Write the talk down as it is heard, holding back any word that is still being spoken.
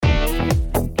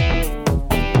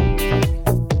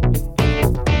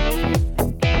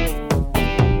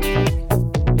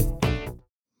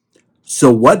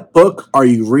So what book are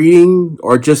you reading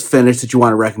or just finished that you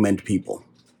want to recommend to people?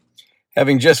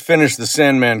 Having just finished the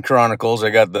Sandman Chronicles,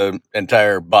 I got the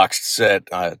entire boxed set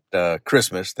at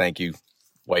Christmas. Thank you,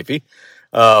 wifey.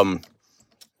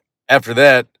 After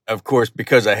that, of course,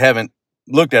 because I haven't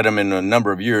looked at them in a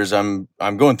number of years, I'm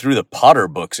going through the Potter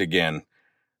books again.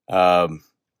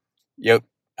 Yep.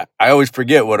 I always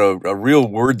forget what a real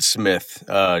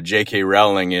wordsmith J.K.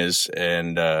 Rowling is,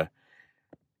 and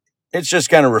it's just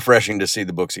kind of refreshing to see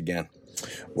the books again.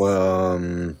 Well,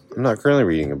 I'm not currently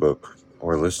reading a book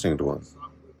or listening to one,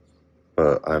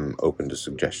 but I'm open to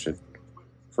suggestion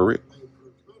for real.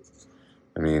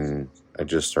 I mean, I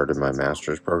just started my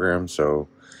master's program, so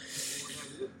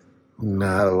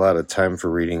not a lot of time for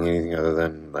reading anything other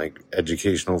than like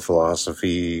educational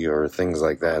philosophy or things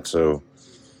like that. So,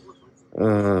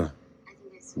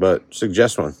 but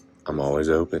suggest one. I'm always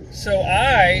open. So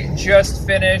I just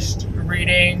finished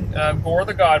reading Gore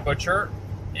the God Butcher,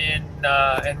 and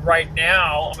right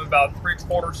now I'm about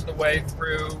 3/4 of the way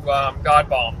through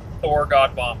Godbomb, Thor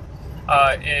Godbomb.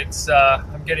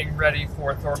 I'm getting ready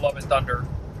for Thor Love and Thunder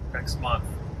next month.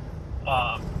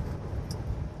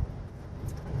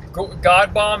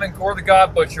 Godbomb and Gore the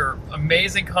God Butcher,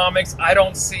 amazing comics. I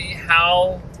don't see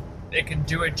how they can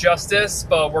do it justice,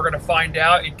 but we're going to find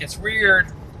out. It gets weird.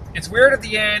 It's weird at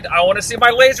the end. I want to see my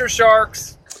laser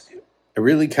sharks. I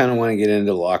really kind of want to get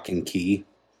into Lock and Key.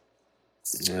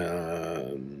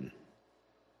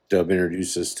 Dub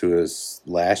introduced us to us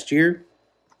last year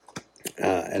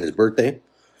at his birthday.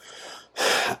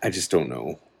 I just don't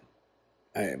know.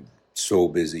 I am so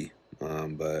busy,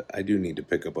 but I do need to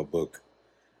pick up a book.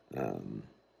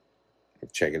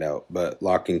 Check it out. But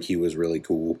Lock and Key was really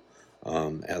cool.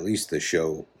 At least the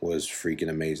show was freaking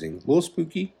amazing. A little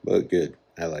spooky, but good.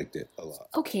 I liked it a lot.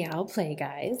 Okay, I'll play,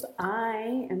 guys.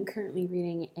 I am currently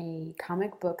reading a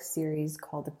comic book series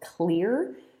called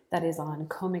Clear that is on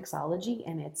Comixology,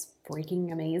 and it's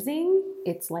freaking amazing.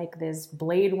 It's like this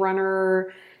Blade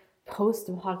Runner,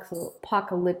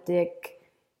 post-apocalyptic,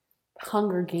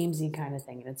 Hunger Gamesy kind of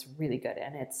thing, and it's really good.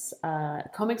 And it's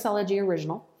Comixology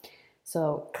original,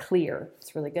 so Clear.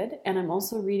 It's really good. And I'm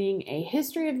also reading a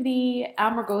history of the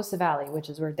Amargosa Valley, which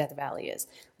is where Death Valley is,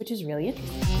 which is really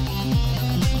interesting.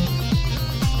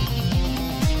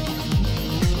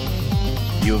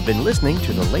 You have been listening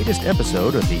to the latest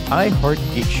episode of the iHeart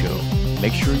Geek Show.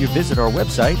 Make sure you visit our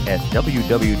website at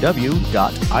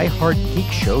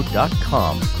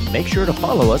www.iheartgeekshow.com. Make sure to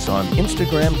follow us on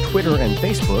Instagram, Twitter, and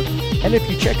Facebook. And if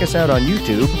you check us out on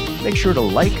YouTube, make sure to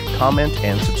like, comment,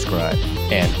 and subscribe.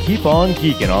 And keep on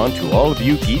geeking on to all of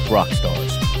you geek rock stars.